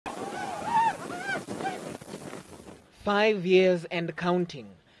5 years and counting,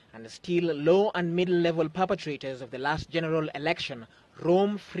 and still low and middle-level perpetrators of the last general election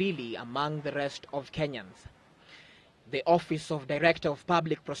roam freely among the rest of Kenyans. The Office of Director of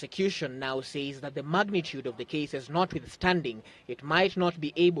Public Prosecution now says that the magnitude of the cases notwithstanding, it might not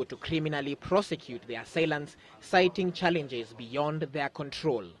be able to criminally prosecute the assailants, citing challenges beyond their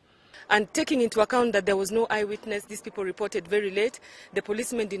control. And taking into account that there was no eyewitness, these people reported very late. The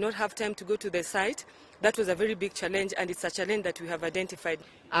policemen did not have time to go to the site. That was a very big challenge, and it's a challenge that we have identified.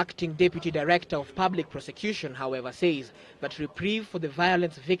 Acting Deputy Director of Public Prosecution, however, says that reprieve for the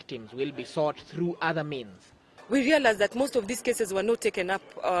violence victims will be sought through other means. We realized that most of these cases were not taken up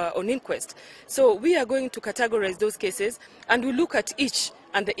on inquest. So we are going to categorize those cases, and we look at each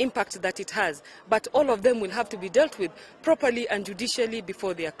and the impact that it has. But all of them will have to be dealt with properly and judicially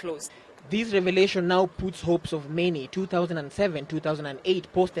before they are closed. This revelation now puts hopes of many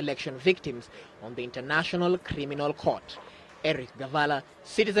 2007-2008 post-election victims on the International Criminal Court. Eric Gavala,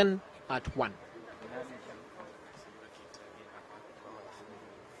 Citizen at 1.